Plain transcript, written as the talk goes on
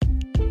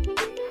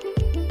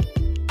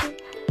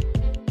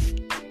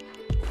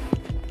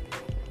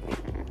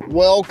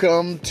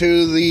Welcome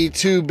to the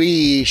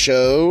 2B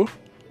show,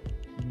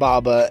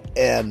 Baba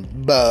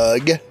and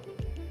Bug,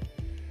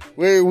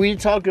 where we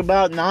talk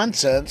about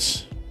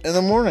nonsense in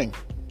the morning.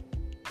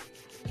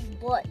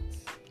 Butts.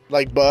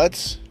 Like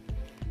butts?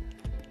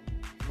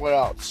 What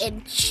else?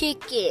 And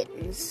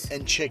chickens.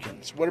 And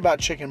chickens. What about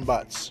chicken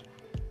butts?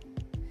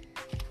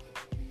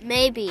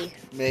 Maybe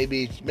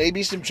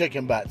some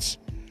chicken butts.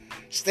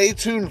 Stay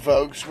tuned,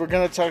 folks. We're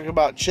going to talk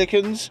about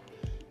chickens,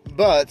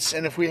 butts,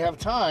 and if we have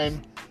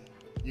time,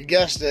 you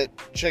guessed it,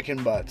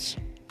 chicken butts.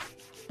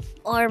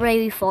 Or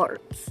maybe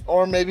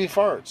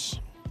farts.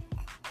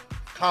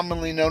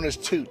 Commonly known as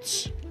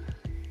toots.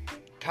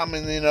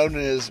 Commonly known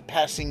as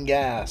passing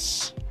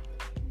gas.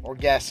 Or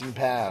gassing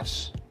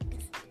pass.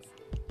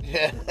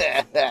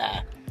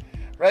 Yeah.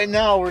 Right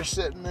now we're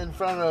sitting in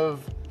front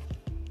of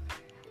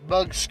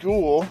Bug's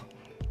school.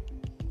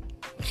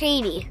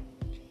 Cheney.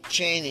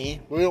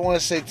 We don't want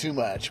to say too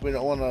much. We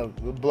don't want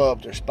to blow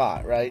up their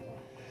spot, right?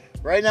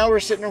 Right now we're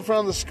sitting in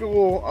front of the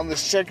school on the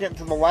second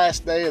to the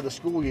last day of the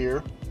school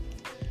year.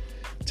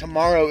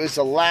 Tomorrow is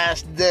the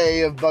last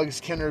day of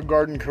Bug's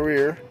kindergarten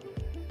career.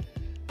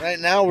 Right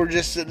now we're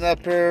just sitting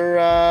up here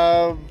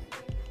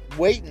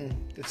waiting.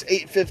 It's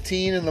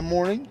 8:15 in the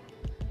morning.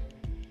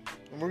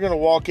 And we're going to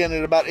walk in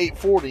at about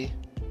 8:40,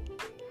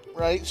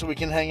 right? So we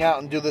can hang out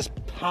and do this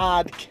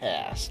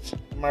podcast.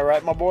 Am I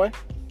right, my boy?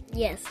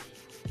 Yes.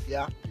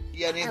 Yeah?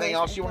 You got anything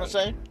else you want to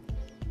say?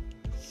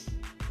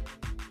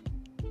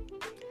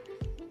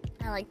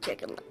 I like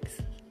chicken legs.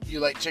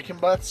 You like chicken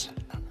butts?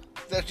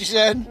 Is that what you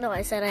said? No,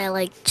 I said I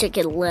like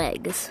chicken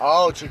legs.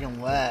 Oh,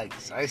 chicken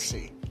legs. I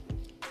see.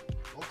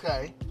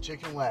 Okay,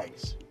 chicken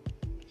legs.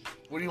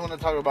 What do you want to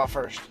talk about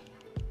first?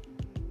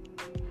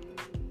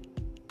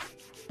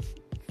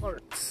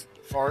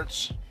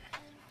 Farts?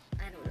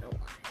 I don't know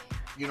why.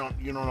 You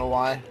don't know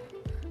why?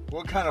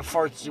 What kind of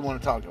farts do you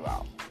want to talk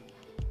about?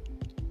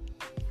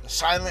 The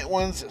silent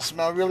ones that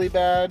smell really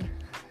bad,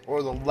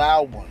 or the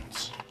loud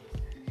ones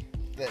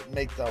that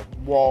make the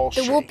wall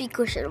shake? The whoopee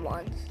cushion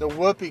ones. The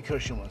whoopee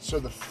cushion ones. So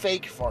the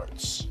fake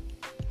farts.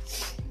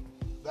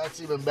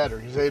 That's even better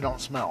because they don't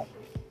smell.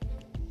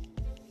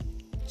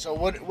 So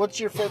what's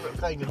your favorite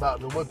thing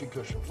about the whoopee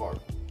cushion fart?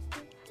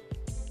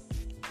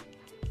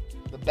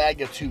 The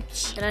bag of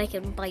toots. And I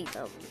can bite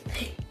them.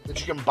 That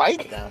you can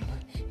bite them?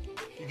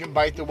 You can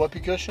bite the whoopee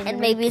cushion? And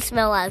maybe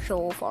smell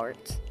actual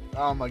farts.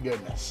 Oh my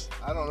goodness.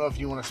 I don't know if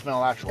you want to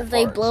smell actual farts. If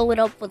they blow it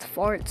up with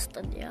farts,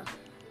 then yeah.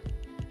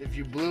 If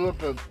you blew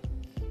up a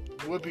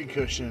whoopee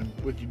cushion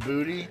with your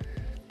booty,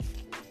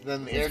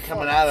 then the air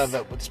coming out of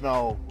it would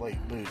smell like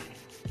booty.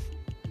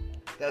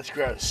 That's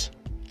gross.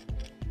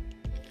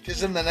 Because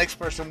then the next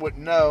person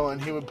wouldn't know,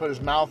 and he would put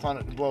his mouth on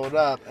it to blow it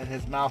up, and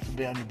his mouth would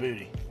be on your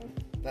booty.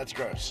 That's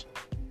gross.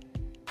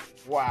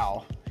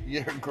 Wow.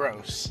 You're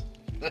gross.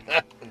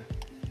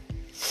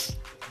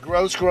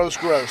 Gross.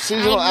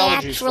 Seasonal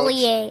allergies, folks.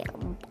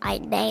 I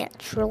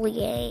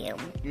naturally am.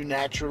 You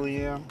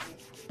naturally am?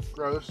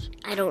 Gross?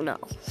 I don't know.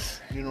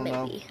 You don't Maybe.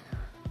 know?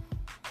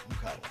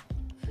 Okay.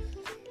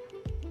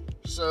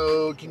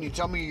 So, can you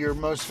tell me your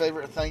most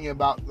favorite thing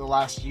about the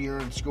last year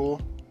in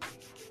school?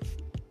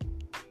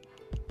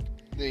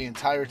 The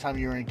entire time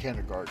you were in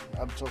kindergarten,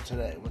 up till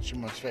today. What's your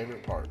most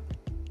favorite part?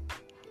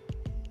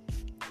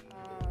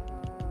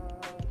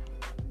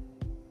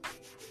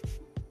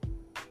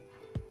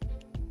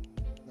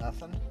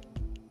 Nothing?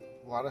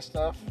 A lot of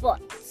stuff?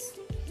 Butts.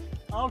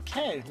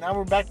 Okay, now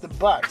we're back to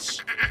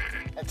butts.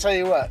 I tell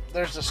you what,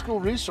 there's a school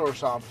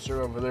resource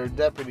officer over there,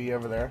 deputy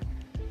over there.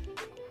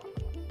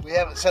 We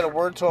haven't said a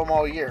word to him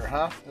all year,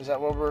 huh? Is that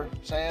what we're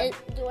saying?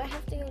 Do I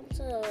have to go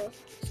to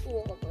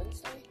school on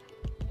Wednesday?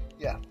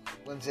 Yeah,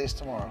 Wednesday's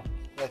tomorrow.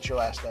 That's your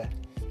last day.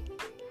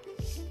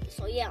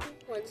 So yeah,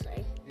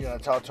 Wednesday. You're going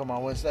to talk to him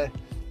on Wednesday?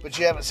 But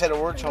you haven't said a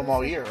word to him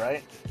all year,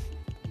 right?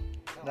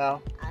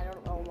 No? I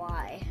don't know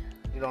why.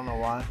 You don't know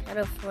why? Kind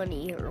of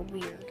funny or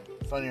weird.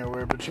 Funny or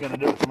weird, but you're going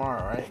to do it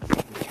tomorrow, right?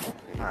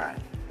 Alright.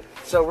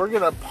 So we're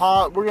going to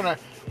pause. We're going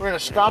to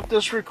stop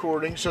this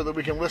recording so that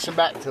we can listen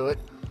back to it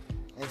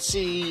and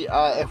see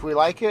if we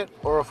like it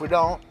or if we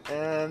don't.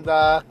 And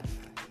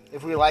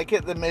if we like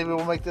it, then maybe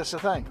we'll make this a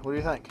thing. What do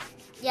you think?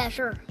 Yeah,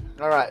 sure.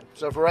 Alright.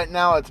 So for right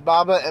now, it's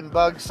Baba and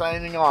Bug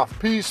signing off.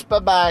 Peace.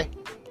 Bye-bye.